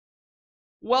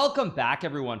Welcome back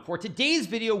everyone. For today's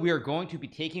video we are going to be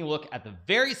taking a look at the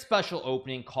very special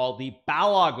opening called the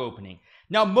Balog opening.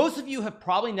 Now most of you have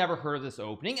probably never heard of this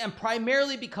opening, and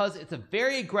primarily because it's a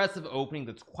very aggressive opening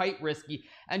that's quite risky,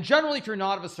 and generally if you're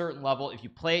not of a certain level, if you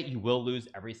play it you will lose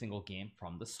every single game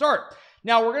from the start.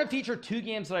 Now we're going to feature two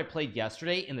games that I played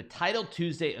yesterday in the Title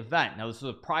Tuesday event. Now this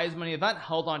was a prize money event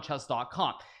held on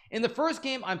chess.com. In the first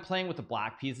game I'm playing with the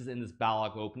black pieces in this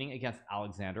Balog opening against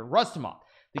Alexander Rustamov.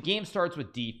 The game starts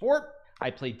with d4, I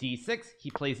play d6,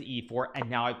 he plays e4, and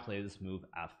now I play this move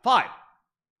f5.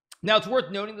 Now it's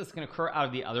worth noting this can occur out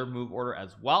of the other move order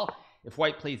as well. If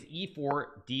white plays e4,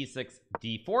 d6,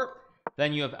 d4,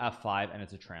 then you have f5 and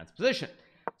it's a transposition.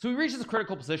 So we reach this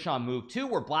critical position on move 2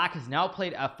 where black has now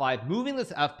played f5, moving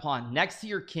this f pawn next to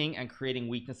your king and creating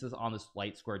weaknesses on this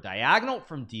light square diagonal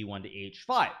from d1 to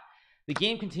h5. The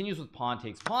game continues with pawn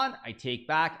takes pawn, I take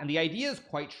back, and the idea is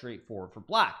quite straightforward for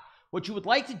black. What you would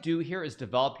like to do here is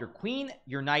develop your queen,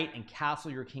 your knight, and castle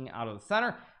your king out of the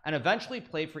center, and eventually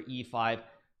play for e5.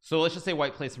 So let's just say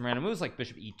white plays some random moves like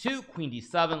bishop e2, queen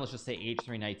d7, let's just say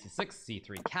h3, knight c6,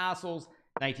 c3 castles,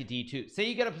 knight to d2. Say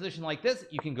you get a position like this,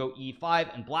 you can go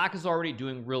e5, and black is already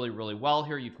doing really well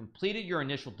here. You've completed your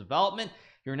initial development,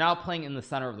 you're now playing in the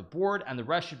center of the board, and the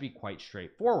rest should be quite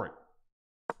straightforward.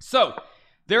 So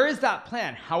there is that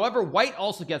plan. However, white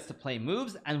also gets to play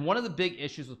moves, and one of the big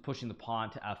issues with pushing the pawn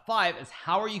to f5 is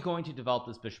how are you going to develop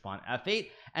this bishop on f8,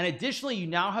 and additionally you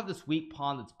now have this weak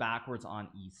pawn that's backwards on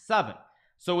e7.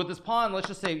 So with this pawn, let's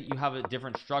just say you have a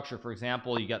different structure. For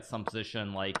example, you get some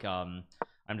position like I'm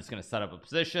just going to set up a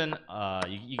position.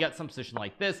 You get some position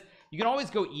like this. You can always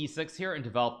go e6 here and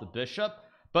develop the bishop,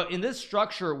 but in this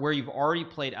structure where you've already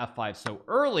played f5 so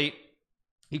early,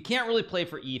 you can't really play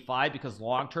for e5 because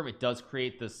long term it does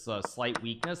create this slight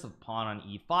weakness of pawn on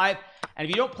e5, and if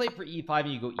you don't play for e5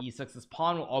 and you go e6, this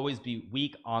pawn will always be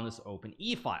weak on this open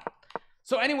e5.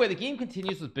 So anyway, the game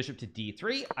continues with bishop to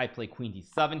d3. I play queen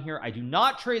d7 here. I do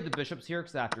not trade the bishops here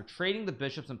because after trading the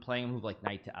bishops and playing a move like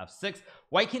knight to f6,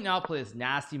 white can now play this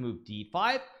nasty move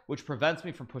d5, which prevents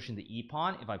me from pushing the e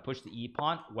pawn. If I push the e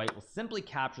pawn, white will simply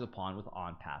capture the pawn with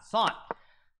en passant.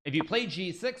 If you play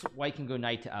g6, white can go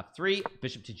knight to f3,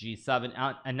 bishop to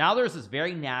g7, and now there's this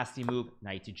very nasty move,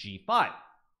 knight to g5.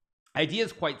 Idea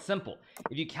is quite simple.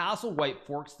 If you castle, white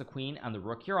forks the queen and the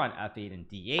rook here on f8 and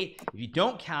d8. If you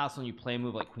don't castle and you play a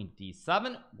move like queen to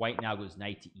d7, white now goes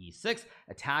knight to e6,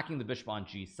 attacking the bishop on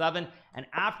g7, and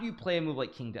after you play a move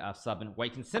like king to f7,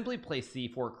 white can simply play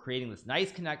c4, creating this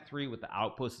nice connect 3 with the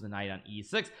outpost of the knight on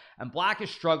e6, and black is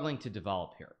struggling to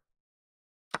develop here.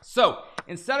 So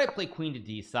instead I play queen to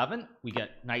d7, we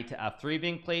get knight to f3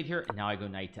 being played here, and now I go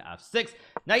knight to f6.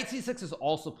 Knight c6 is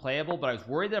also playable, but I was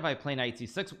worried that if I play knight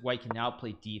c6, white can now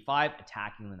play d5,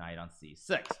 attacking the knight on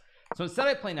c6. So instead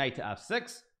I play knight to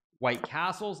f6, white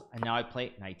castles, and now I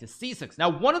play knight to c6. Now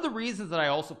one of the reasons that I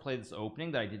also play this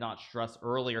opening that I did not stress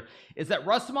earlier is that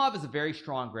Rustamov is a very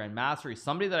strong grandmaster. He's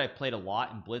somebody that I've played a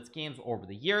lot in blitz games over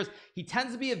the years. He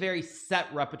tends to be a very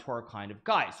set repertoire kind of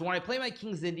guy. So when I play my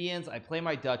King's Indians, I play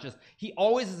my Duchess, he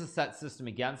always has a set system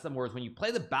against them, whereas when you play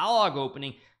the Balog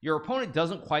opening, your opponent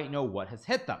doesn't quite know what has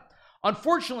hit them.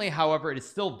 Unfortunately, however, it is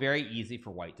still very easy for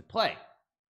white to play.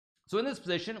 So in this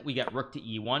position, we get rook to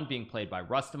e1 being played by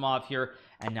Rustamov here,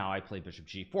 and now I play bishop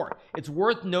g4. It's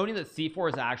worth noting that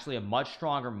c4 is actually a much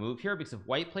stronger move here, because if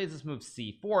white plays this move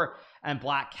c4 and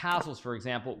black castles, for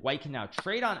example, white can now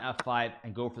trade on f5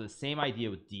 and go for the same idea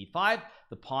with d5,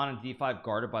 the pawn on d5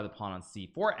 guarded by the pawn on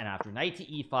c4, and after knight to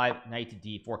e5, knight to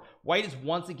d4, white is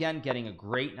once again getting a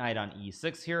great knight on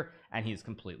e6 here, and he's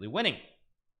completely winning.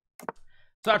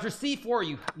 So after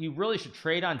c4, you really should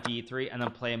trade on d3 and then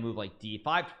play a move like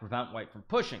d5 to prevent white from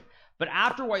pushing. But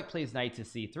after white plays knight to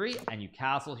c3 and you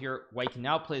castle here, white can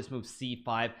now play this move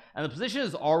c5, and the position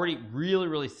is already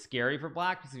really scary for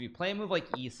black, because if you play a move like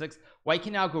e6, white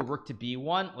can now go rook to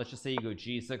b1. Let's just say you go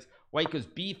g6, white goes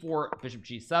b4, bishop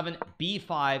g7,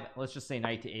 b5, let's just say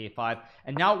knight to a5,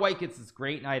 and now white gets this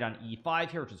great knight on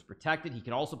e5 here, which is protected. He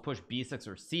can also push b6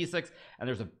 or c6, and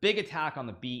there's a big attack on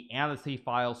the b and the c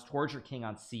files towards your king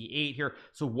on c8 here,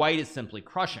 so white is simply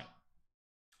crushing.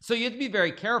 So you have to be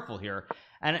very careful here.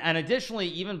 And additionally,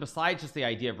 even besides just the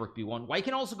idea of rook b1, white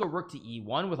can also go rook to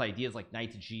e1 with ideas like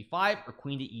knight to g5 or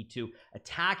queen to e2,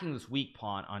 attacking this weak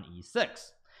pawn on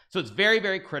e6. So it's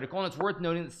very critical, and it's worth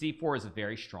noting that c4 is a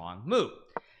very strong move.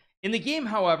 In the game,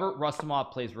 however,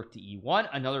 Rustamov plays rook to e1,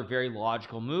 another very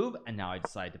logical move, and now I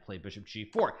decide to play bishop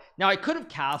g4. Now I could have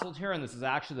castled here, and this is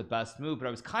actually the best move, but I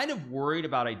was kind of worried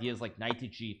about ideas like knight to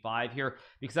g5 here,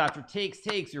 because after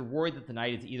takes, you're worried that the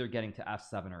knight is either getting to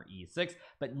f7 or e6.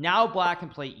 But now black can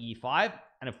play e5,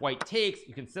 and if white takes,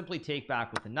 you can simply take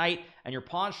back with the knight, and your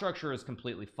pawn structure is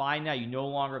completely fine. Now you no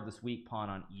longer have this weak pawn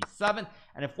on e7,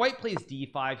 and if white plays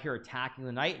d5 here, attacking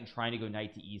the knight and trying to go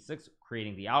knight to e6,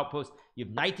 creating the outpost, you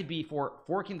have knight to b4,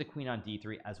 forking the queen on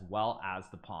d3, as well as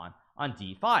the pawn on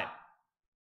d5.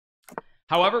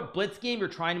 However, blitz game, you're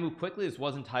trying to move quickly. This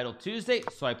wasn't titled Tuesday,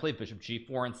 so I played bishop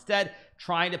g4 instead,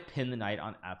 trying to pin the knight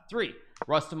on f3.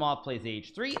 Rustamov plays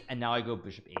h3, and now I go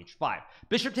bishop h5.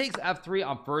 Bishop takes f3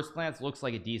 on first glance looks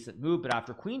like a decent move, but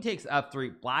after queen takes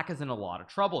f3, black is in a lot of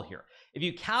trouble here. If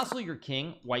you castle your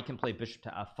king, white can play bishop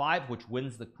to f5, which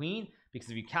wins the queen, because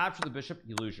if you capture the bishop,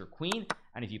 you lose your queen,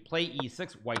 and if you play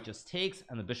e6, white just takes,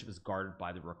 and the bishop is guarded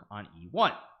by the rook on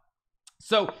e1.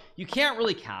 So you can't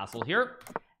really castle here.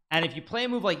 And if you play a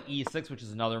move like e6, which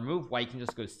is another move, white can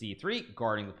just go c3,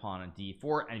 guarding the pawn on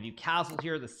d4. And if you castle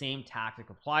here, the same tactic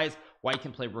applies. White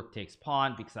can play rook takes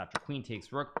pawn, because after queen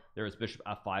takes rook, there is bishop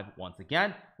f5 once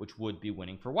again, which would be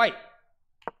winning for white.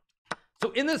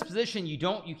 So in this position, you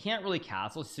can't really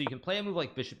castle, so you can play a move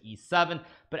like bishop e7,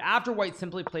 but after white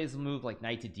simply plays a move like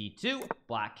knight to d2,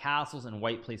 black castles, and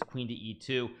white plays queen to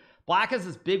e2. Black has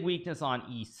this big weakness on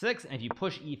e6, and if you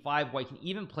push e5, white can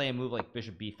even play a move like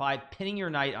bishop b5, pinning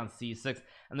your knight on c6,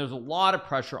 and there's a lot of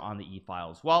pressure on the e-file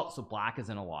as well, so black is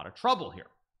in a lot of trouble here.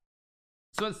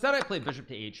 So instead I play bishop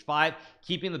to h5,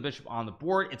 keeping the bishop on the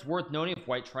board. It's worth noting if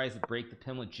white tries to break the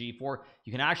pin with g4,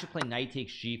 you can actually play knight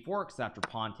takes g4, because after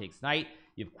pawn takes knight,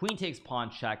 you have queen takes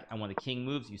pawn check, and when the king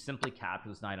moves, you simply capture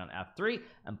this knight on f3,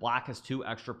 and black has 2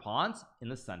 extra pawns in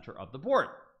the center of the board.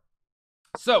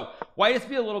 So white has to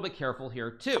be a little bit careful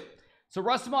here too. So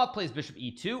Rustamov plays bishop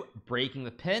e2, breaking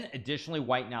the pin. Additionally,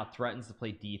 white now threatens to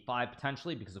play d5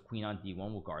 potentially, because the queen on d1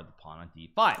 will guard the pawn on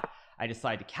d5. I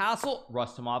decide to castle.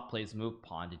 Rustamov plays a move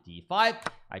pawn to d5.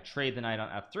 I trade the knight on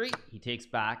f3. He takes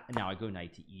back, and now I go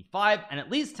knight to e5, and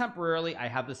at least temporarily I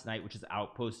have this knight which is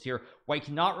outpost here. White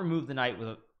cannot remove the knight with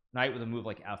a move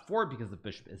like f4 because the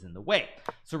bishop is in the way.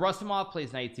 So Rustamov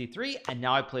plays knight c3, and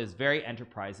now I play this very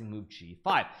enterprising move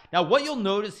g5. Now what you'll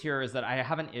notice here is that I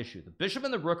have an issue. The bishop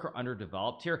and the rook are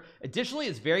underdeveloped here. Additionally,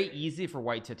 it's very easy for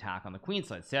white to attack on the queen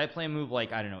side. Say I play a move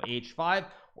like, I don't know, h5,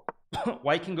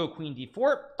 white can go queen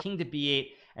d4, king to b8,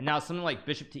 and now something like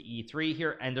bishop to e3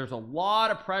 here, and there's a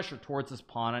lot of pressure towards this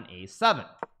pawn on a7.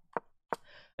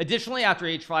 Additionally, after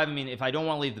h5, I mean, if I don't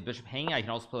want to leave the bishop hanging, I can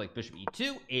also play like bishop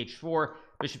e2, h4,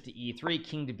 bishop to e3,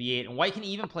 king to b8, and white can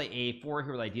even play a4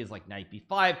 here with ideas like knight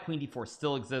b5. Queen d4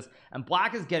 still exists, and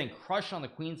black is getting crushed on the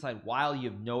queen side while you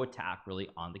have no attack really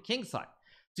on the king side.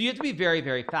 So you have to be very,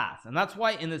 very fast, and that's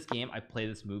why in this game I play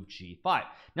this move g5.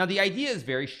 Now the idea is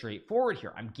very straightforward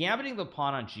here. I'm gambiting the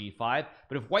pawn on g5,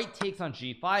 but if white takes on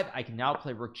g5, I can now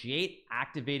play rook g8,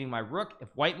 activating my rook.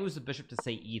 If white moves the bishop to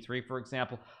say e3, for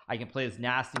example, I can play this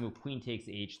nasty move queen takes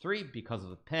h3 because of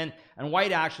the pin, and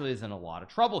white actually is in a lot of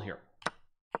trouble here.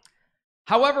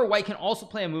 However, white can also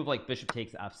play a move like bishop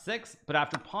takes f6, but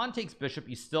after pawn takes bishop,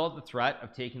 you still have the threat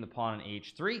of taking the pawn on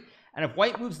h3, and if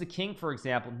white moves the king, for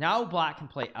example, now black can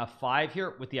play f5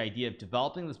 here with the idea of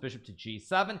developing this bishop to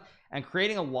g7 and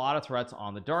creating a lot of threats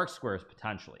on the dark squares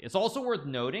potentially. It's also worth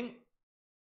noting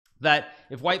that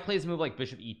if white plays a move like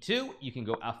bishop e2, you can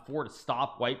go f4 to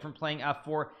stop white from playing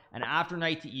f4, and after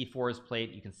knight to e4 is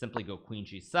played, you can simply go queen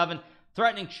g7,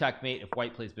 threatening checkmate. If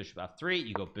white plays bishop f3,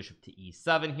 you go bishop to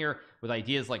e7 here with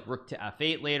ideas like rook to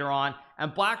f8 later on,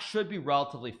 and black should be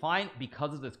relatively fine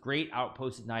because of this great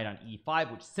outposted knight on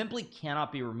e5, which simply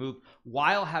cannot be removed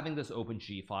while having this open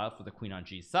g file for the queen on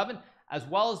g7, as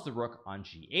well as the rook on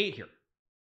g8 here.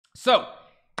 So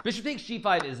bishop takes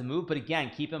g5 is a move, but again,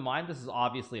 keep in mind this is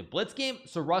obviously a blitz game,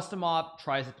 so Rustamov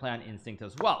tries to play on instinct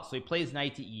as well. So he plays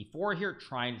knight to e4 here,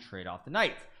 trying to trade off the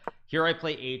knights. Here I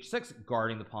play h6,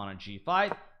 guarding the pawn on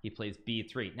g5. He plays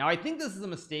b3. Now I think this is a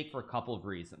mistake for a couple of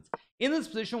reasons. In this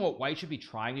position, what white should be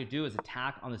trying to do is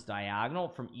attack on this diagonal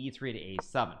from e3 to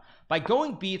a7. By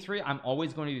going b3, I'm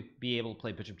always going to be able to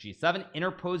play bishop g7,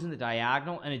 interposing the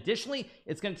diagonal, and additionally,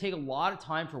 it's going to take a lot of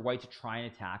time for white to try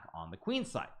and attack on the queen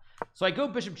side. So I go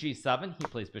bishop g7, he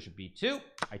plays bishop b2,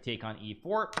 I take on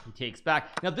e4, he takes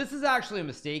back. Now this is actually a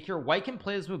mistake here. White can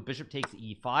play this move bishop takes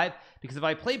e5, because if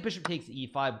I play bishop takes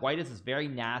e5, white is this very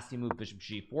nasty move bishop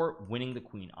g4, winning the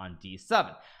queen on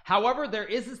d7. However, there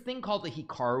is this thing called the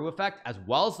Hikaru effect as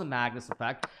well as the Magnus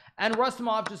effect, and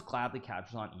Rustamov just gladly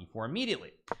captures on e4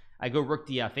 immediately. I go rook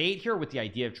df8 here with the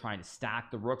idea of trying to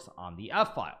stack the rooks on the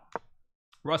f file.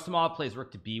 Rustamov plays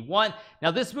rook to b1.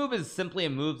 Now this move is simply a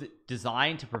move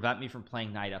designed to prevent me from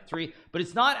playing knight f3, but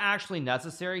it's not actually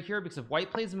necessary here, because if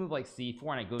white plays a move like c4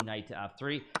 and I go knight to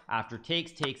f3, after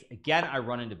takes, again I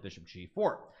run into bishop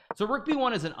g4. So rook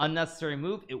b1 is an unnecessary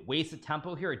move. It wastes a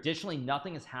tempo here. Additionally,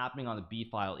 nothing is happening on the b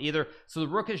file either, so the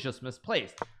rook is just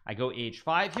misplaced. I go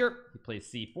h5 here, he plays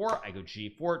c4, I go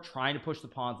g4, trying to push the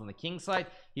pawns on the king side.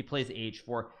 He plays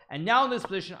h4, and now in this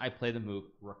position I play the move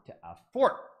rook to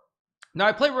f4. Now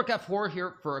I play rook f4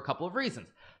 here for a couple of reasons.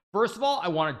 First of all, I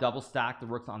want to double stack the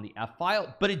rooks on the f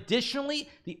file, but additionally,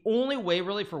 the only way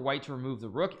really for white to remove the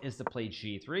rook is to play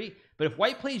g3. But if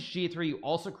white plays g3, you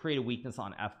also create a weakness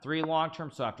on f3 long term.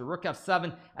 So after rook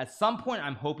f7, at some point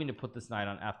I'm hoping to put this knight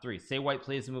on f3. Say white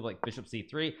plays a move like bishop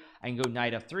c3, I can go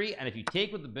knight f3, and if you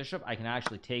take with the bishop, I can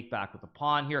actually take back with the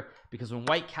pawn here, because when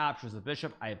white captures the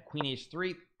bishop, I have queen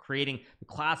h3, creating the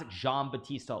classic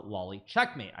Jean-Baptiste Lolly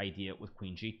checkmate idea with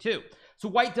queen g2. So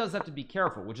white does have to be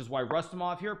careful, which is why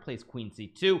Rustamov here plays queen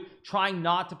c2, trying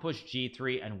not to push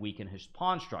g3 and weaken his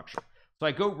pawn structure. So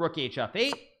I go rook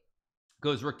hf8,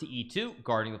 goes rook to e2,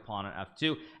 guarding the pawn on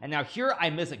f2, and now here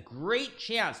I miss a great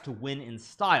chance to win in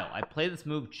style. I play this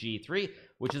move g3,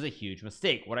 which is a huge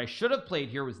mistake. What I should have played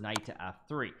here was knight to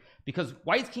f3, because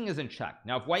white's king is in check.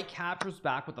 Now if white captures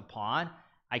back with the pawn,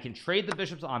 I can trade the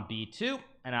bishops on b2,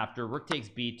 and after rook takes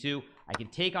b2, I can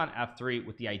take on f3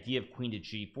 with the idea of queen to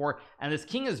g4, and this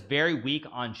king is very weak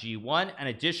on g1, and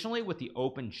additionally with the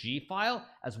open g file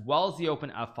as well as the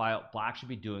open f file, black should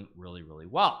be doing really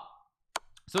well.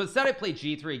 So instead I play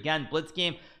g3 again, blitz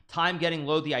game, time getting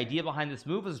low. The idea behind this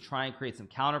move is to try and create some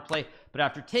counterplay, but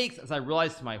after takes, as I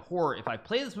realized to my horror, if I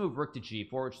play this move rook to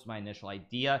g4, which is my initial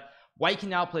idea, white can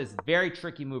now play this very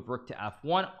tricky move rook to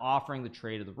f1, offering the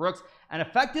trade of the rooks, and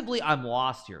effectively I'm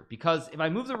lost here, because if I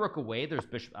move the rook away, there's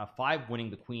bishop f5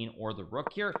 winning the queen or the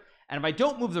rook here, and if I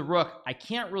don't move the rook, I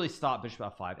can't really stop bishop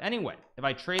f5 anyway. If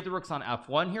I trade the rooks on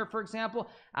f1 here, for example,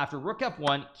 after rook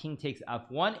f1, king takes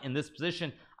f1, in this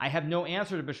position I have no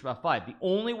answer to bishop f5. The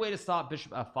only way to stop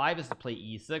bishop f5 is to play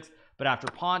e6, but after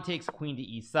pawn takes, queen to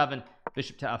e7,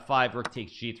 bishop to f5, rook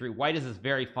takes g3, white is this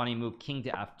very funny move king to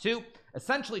f2,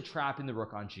 essentially trapping the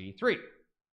rook on g3.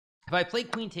 If I play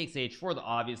queen takes h4, the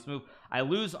obvious move, I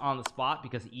lose on the spot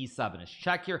because e7 is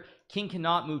check here. King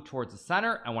cannot move towards the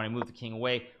center, and when I move the king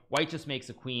away, white just makes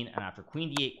a queen, and after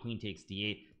queen d8, queen takes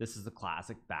d8. This is the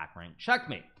classic back rank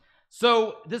checkmate.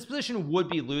 So this position would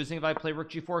be losing if I play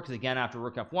rook g4, because again, after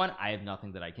rook f1, I have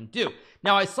nothing that I can do.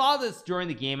 Now I saw this during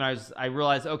the game, and I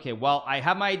realized, okay, well, I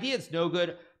have my idea, it's no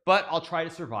good, but I'll try to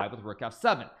survive with rook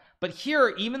f7. But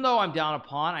here, even though I'm down a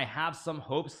pawn, I have some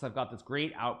hopes because I've got this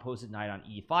great outposted knight on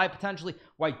e5 potentially.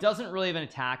 White doesn't really have an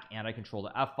attack, and I control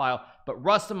the f file, but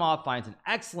Rustamov finds an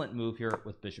excellent move here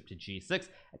with bishop to g6,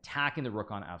 attacking the rook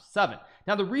on f7.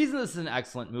 Now the reason this is an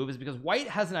excellent move is because white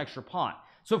has an extra pawn.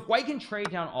 So if white can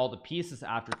trade down all the pieces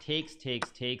after takes,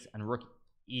 and rook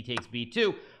e takes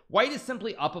b2, white is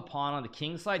simply up a pawn on the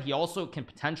king side. He also can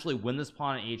potentially win this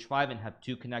pawn on h5 and have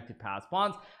two connected pass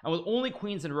pawns, and with only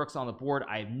queens and rooks on the board,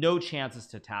 I have no chances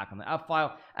to attack on the f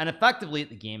file, and effectively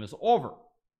the game is over.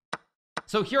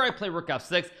 So here I play rook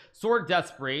f6, sort of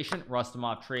desperation.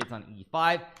 Rustamov trades on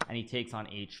e5, and he takes on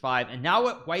h5, and now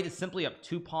white is simply up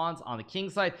 2 pawns on the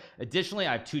king side. Additionally,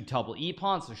 I have 2 double e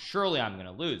pawns, so surely I'm going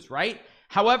to lose, right?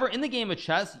 However, in the game of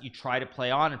chess, you try to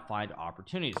play on and find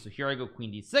opportunities. So here I go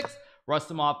queen d6,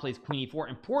 Rustamov plays queen e4.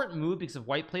 Important move, because if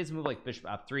white plays a move like bishop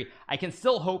f3, I can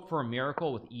still hope for a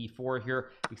miracle with e4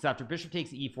 here, because after bishop takes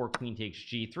e4, queen takes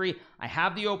g3, I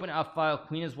have the open f file,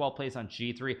 queen is well placed on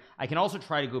g3. I can also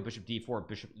try to go bishop d4,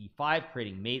 bishop e5,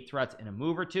 creating mate threats in a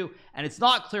move or two, and it's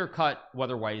not clear cut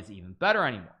whether white is even better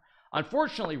anymore.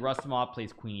 Unfortunately, Rustamov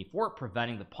plays queen e4,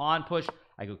 preventing the pawn push.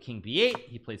 I go king b8,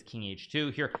 he plays king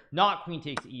h2 here, not queen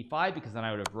takes e5, because then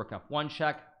I would have rook f1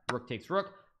 check, rook takes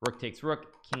rook, rook takes rook,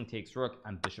 king takes rook,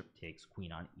 and bishop takes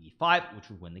queen on e5, which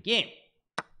would win the game.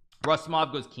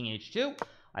 Rustamov goes king h2,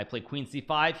 I play queen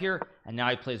c5 here, and now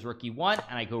he plays rook e1,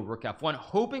 and I go rook f1,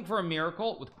 hoping for a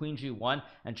miracle with queen g1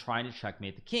 and trying to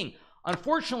checkmate the king.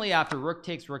 Unfortunately, after rook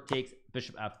takes,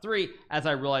 bishop f3, as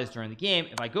I realized during the game,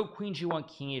 if I go queen g1,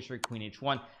 king h3, queen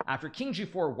h1, after king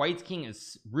g4, white's king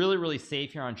is really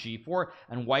safe here on g4,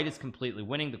 and white is completely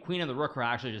winning. The queen and the rook are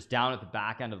actually just down at the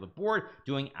back end of the board,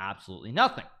 doing absolutely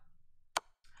nothing.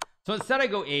 So instead I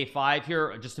go a5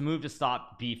 here, just a move to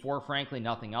stop b4, frankly,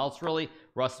 nothing else really.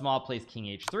 Rustamov plays king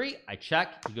h3, I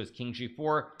check, he goes king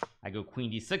g4, I go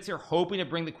queen d6 here, hoping to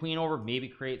bring the queen over, maybe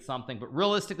create something, but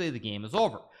realistically the game is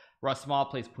over. Rustamov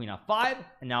plays queen f5,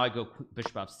 and now I go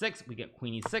bishop f6, we get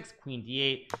queen e6, queen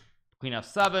d8, queen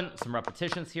f7, some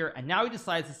repetitions here, and now he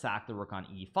decides to sack the rook on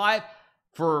e5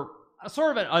 for a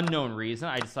sort of an unknown reason.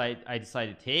 I decide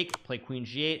to take, play queen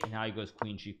g8, and now he goes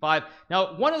queen g5.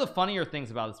 Now one of the funnier things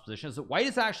about this position is that white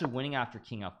is actually winning after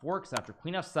king f4, because after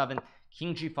queen f7,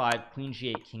 king g5, queen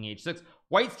g8, king h6,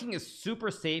 White's king is super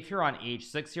safe here on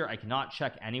h6 here. I cannot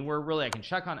check anywhere really. I can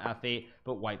check on f8,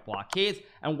 but white blockades,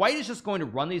 and white is just going to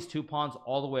run these two pawns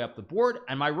all the way up the board,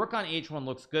 and my rook on h1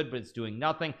 looks good, but it's doing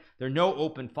nothing. There are no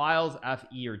open files, f,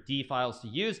 e, or d files to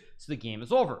use, so the game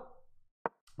is over.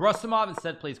 Rustamov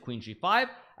instead plays queen g5.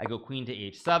 I go queen to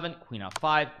h7, queen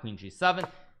f5, queen g7,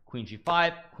 queen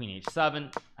g5, queen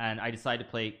h7, and I decide to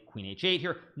play queen h8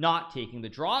 here, not taking the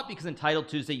draw, because in Title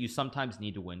Tuesday you sometimes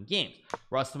need to win games.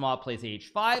 Rustamov plays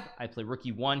h5. I play rook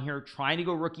e1 here, trying to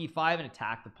go rook e5 and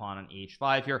attack the pawn on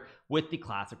h5 here with the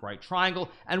classic right triangle,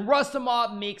 and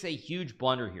Rustamov makes a huge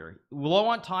blunder here. Low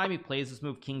on time, he plays this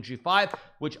move king g5,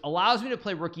 which allows me to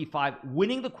play rook e5,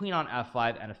 winning the queen on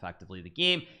f5, and effectively the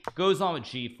game goes on with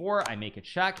g4. I make a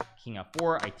check, king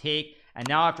f4, I take, and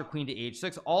now after queen to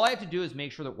h6, all I have to do is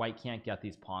make sure that white can't get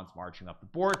these pawns marching up the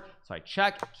board. So I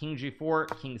check, king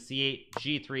g4, king c8,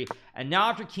 g3, and now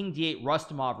after king d8,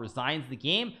 Rustamov resigns the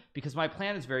game, because my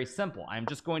plan is very simple. I'm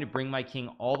just going to bring my king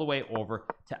all the way over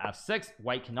to f6.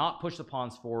 White cannot push the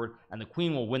pawns forward, and the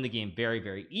queen will win the game very,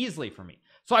 very easily for me.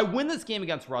 So I win this game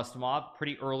against Rustamov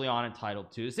pretty early on in Title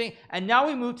Tuesday, and now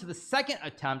we move to the second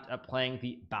attempt at playing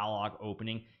the Balogh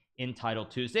opening in Title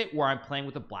Tuesday, where I'm playing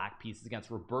with the black pieces against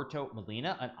Roberto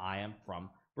Molina, and I am from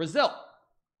Brazil.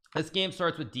 This game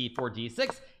starts with d4,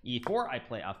 d6, e4. I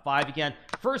play f5 again.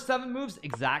 First 7 moves,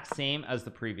 exact same as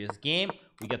the previous game.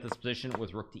 We get this position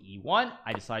with rook to e1.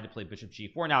 I decide to play bishop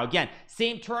g4. Now again,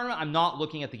 same tournament. I'm not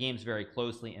looking at the games very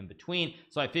closely in between,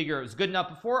 so I figure it was good enough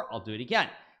before. I'll do it again.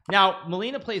 Now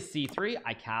Molina plays c3.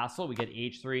 I castle. We get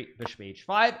h3, bishop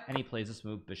h5, and he plays this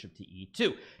move bishop to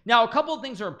e2. Now a couple of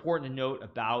things are important to note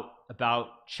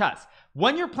about chess.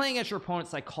 When you're playing against your opponent,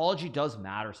 psychology does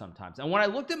matter sometimes, and when I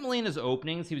looked at Molina's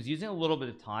openings, he was using a little bit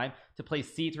of time to play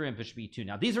c3 and bishop e2.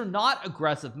 Now these are not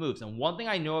aggressive moves, and one thing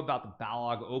I know about the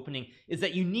Balogh opening is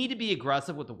that you need to be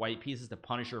aggressive with the white pieces to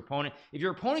punish your opponent. If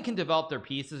your opponent can develop their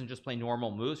pieces and just play normal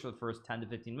moves for the first 10 to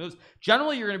 15 moves,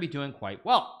 generally you're going to be doing quite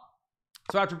well.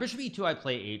 So after bishop e2, I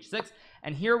play h6,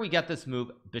 and here we get this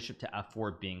move bishop to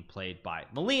f4 being played by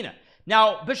Molina.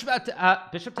 Now bishop to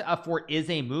f4 is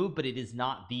a move, but it is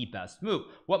not the best move.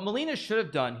 What Molina should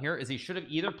have done here is he should have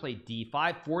either played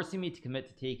d5, forcing me to commit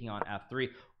to taking on f3,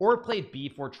 or played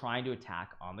b4, trying to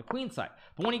attack on the queen side.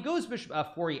 But when he goes bishop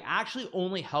f4, he actually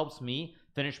only helps me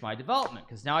finish my development,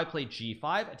 because now I play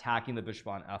g5, attacking the bishop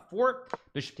on f4.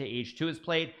 Bishop to h2 is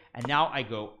played, and now I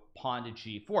go pawn to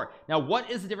g4. Now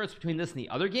what is the difference between this and the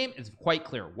other game? It's quite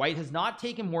clear. White has not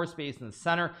taken more space in the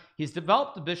center. He's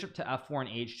developed the bishop to f4 and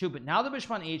h2, but now the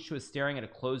bishop on h2 is staring at a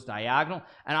closed diagonal,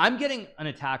 and I'm getting an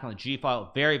attack on the g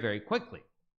file very, very quickly.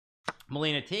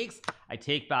 Molina takes. I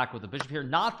take back with the bishop here,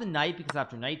 not the knight, because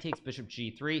after knight takes bishop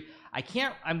g3,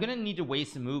 I'm gonna need to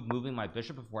waste a move moving my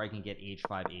bishop before I can get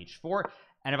h5, h4.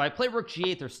 And if I play rook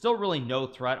g8, there's still really no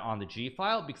threat on the g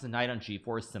file, because the knight on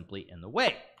g4 is simply in the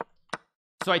way.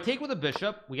 So I take with a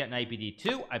bishop. We get knight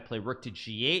bd2. I play rook to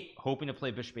g8, hoping to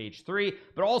play bishop h3,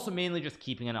 but also mainly just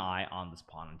keeping an eye on this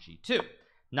pawn on g2.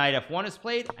 Knight f1 is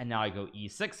played, and now I go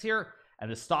e6 here, and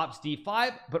this stops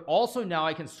d5, but also now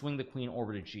I can swing the queen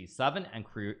over to g7 and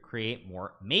create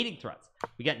more mating threats.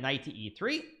 We get knight to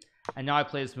e3, and now I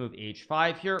play this move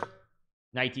h5 here.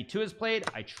 Knight d2 is played.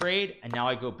 I trade, and now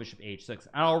I go bishop h6,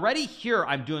 and already here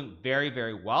I'm doing very,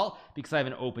 very well, because I have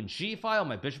an open g file.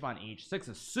 My bishop on h6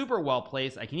 is super well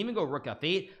placed. I can even go rook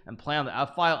f8 and play on the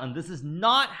f file, and this is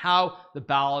not how the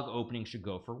Balogh opening should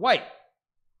go for white.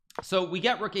 So we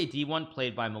get rook a d1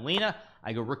 played by Molina.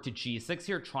 I go rook to g6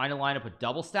 here, trying to line up a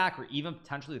double stack, or even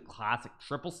potentially the classic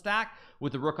triple stack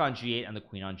with the rook on g8 and the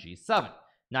queen on g7.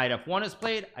 Knight f1 is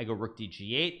played. I go rook to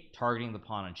g8, targeting the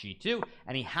pawn on g2,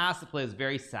 and he has to play this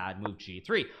very sad move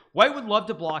g3. White would love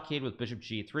to blockade with bishop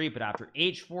g3, but after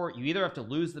h4, you either have to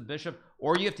lose the bishop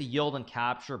or you have to yield and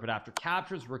capture. But after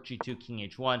captures, rook g2, king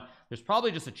h1, there's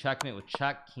probably just a checkmate with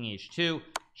check, king h2,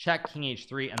 check, king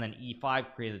h3, and then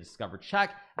e5, create a discovered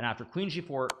check. And after queen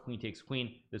g4, queen takes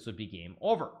queen, this would be game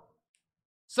over.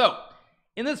 So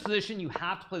in this position, you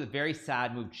have to play the very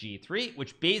sad move g3,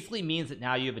 which basically means that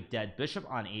now you have a dead bishop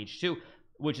on h2,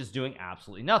 which is doing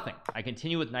absolutely nothing. I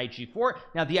continue with knight g4.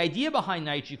 Now the idea behind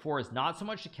knight g4 is not so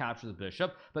much to capture the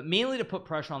bishop, but mainly to put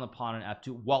pressure on the pawn on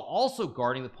f2 while also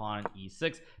guarding the pawn on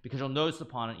e6, because you'll notice the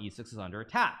pawn on e6 is under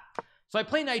attack. So I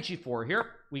play knight g4 here.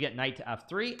 We get knight to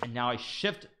f3, and now I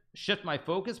shift my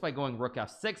focus by going rook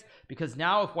f6, because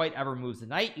now if white ever moves the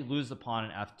knight, you lose the pawn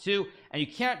in f2, and you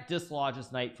can't dislodge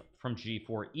this knight from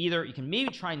g4 either. You can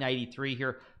maybe try knight e3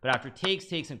 here, but after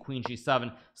takes and queen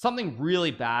g7, something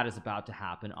really bad is about to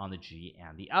happen on the g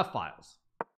and the f files.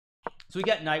 So we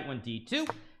get knight 1 d2.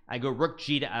 I go rook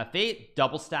g to f8,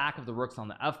 double stack of the rooks on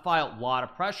the f file, a lot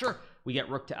of pressure. we get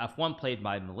rook to f1 played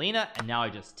by Melina, and now I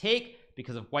just take,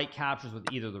 because if white captures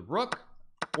with either the rook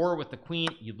or with the queen,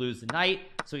 you lose the knight.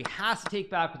 So he has to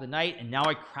take back with the knight, and now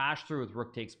I crash through with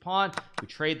rook takes pawn. We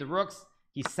trade the rooks.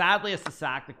 He sadly has to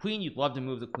sack the queen. You'd love to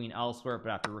move the queen elsewhere, but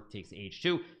after rook takes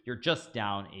h2, you're just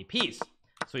down a piece.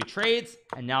 So he trades,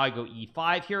 and now I go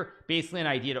e5 here. Basically an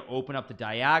idea to open up the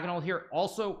diagonal here.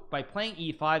 Also, by playing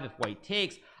e5, if white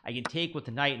takes, I can take with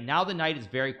the knight. Now the knight is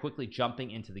very quickly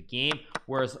jumping into the game,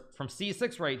 whereas from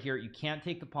c6 right here, you can't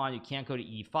take the pawn, you can't go to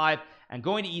e5, and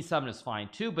going to e7 is fine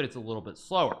too, but it's a little bit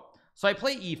slower. So I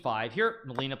play e5 here.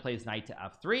 Melina plays knight to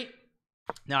f3.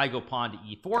 Now I go pawn to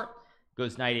e4,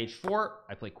 goes knight h4.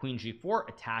 I play queen g4,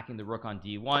 attacking the rook on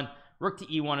d1. Rook to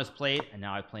e1 is played, and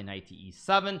now I play knight to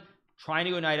e7, trying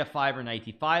to go knight f5 or knight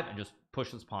d5 and just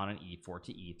push this pawn on e4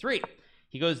 to e3.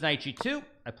 He goes knight g2.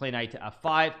 I play knight to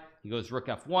f5. He goes rook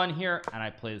f1 here, and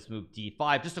I play this move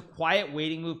d5. Just a quiet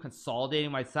waiting move, consolidating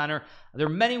my center. There are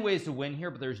many ways to win here,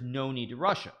 but there's no need to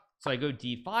rush it. So I go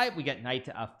d5, we get knight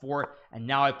to f4, and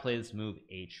now I play this move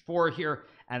h4 here,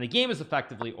 and the game is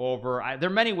effectively over. There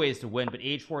are many ways to win, but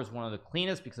h4 is one of the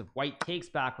cleanest, because if white takes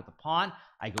back with the pawn,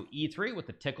 I go e3 with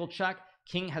the tickle check.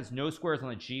 King has no squares on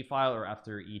the g file or f3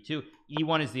 or e2.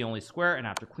 e1 is the only square, and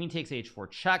after queen takes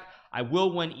h4 check, I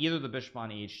will win either the bishop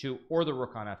on h2 or the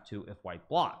rook on f2 if white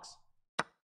blocks.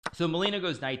 So Melina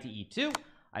goes knight to e2.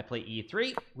 I play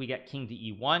e3, we get king to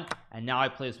e1, and now I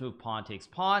play this move pawn takes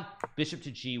pawn, bishop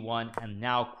to g1, and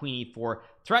now queen e4,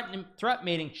 threat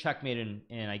mating, checkmate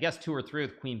in I guess 2 or 3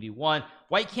 with queen b1.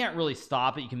 White can't really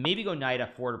stop it. You can maybe go knight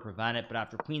f4 to prevent it, but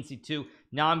after queen c2,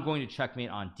 now I'm going to checkmate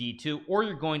on d2, or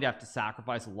you're going to have to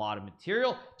sacrifice a lot of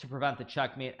material to prevent the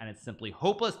checkmate, and it's simply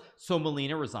hopeless. So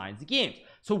Melina resigns the games.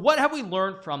 So what have we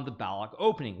learned from the Balogh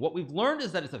opening? What we've learned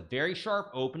is that it's a very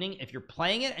sharp opening. If you're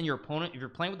playing it and your opponent, if you're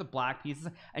playing with the black pieces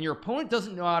and your opponent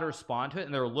doesn't know how to respond to it,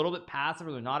 and they're a little bit passive,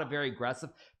 or they're not a very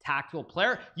aggressive tactical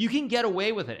player, you can get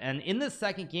away with it. And in this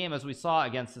second game, as we saw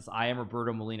against this I am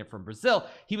Roberto Molina from Brazil,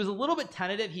 he was a little bit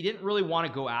tentative. He didn't really want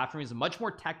to go after him. He's a much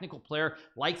more technical player,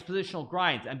 likes positional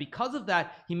grinds, and because of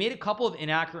that, he made a couple of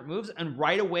inaccurate moves, and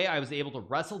right away I was able to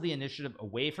wrestle the initiative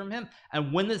away from him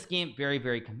and win this game very,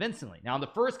 very convincingly. Now in the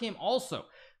first game also,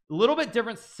 a little bit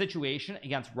different situation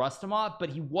against Rustamov, but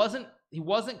he wasn't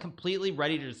completely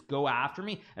ready to just go after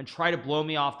me and try to blow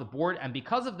me off the board, and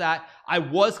because of that, I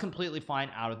was completely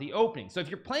fine out of the opening. So if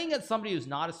you're playing against somebody who's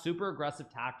not a super aggressive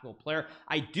tactical player,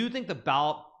 I do think the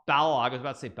Balogh, I was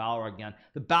about to say Balrog again,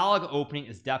 the Balogh opening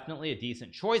is definitely a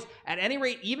decent choice. At any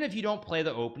rate, even if you don't play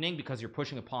the opening because you're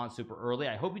pushing a pawn super early,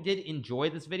 I hope you did enjoy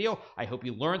this video. I hope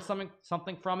you learned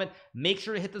something from it. Make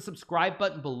sure to hit the subscribe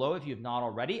button below if you have not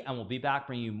already, and we'll be back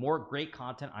bringing you more great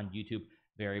content on YouTube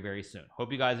very, very soon.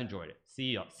 Hope you guys enjoyed it.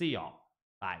 See y'all.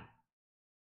 Bye.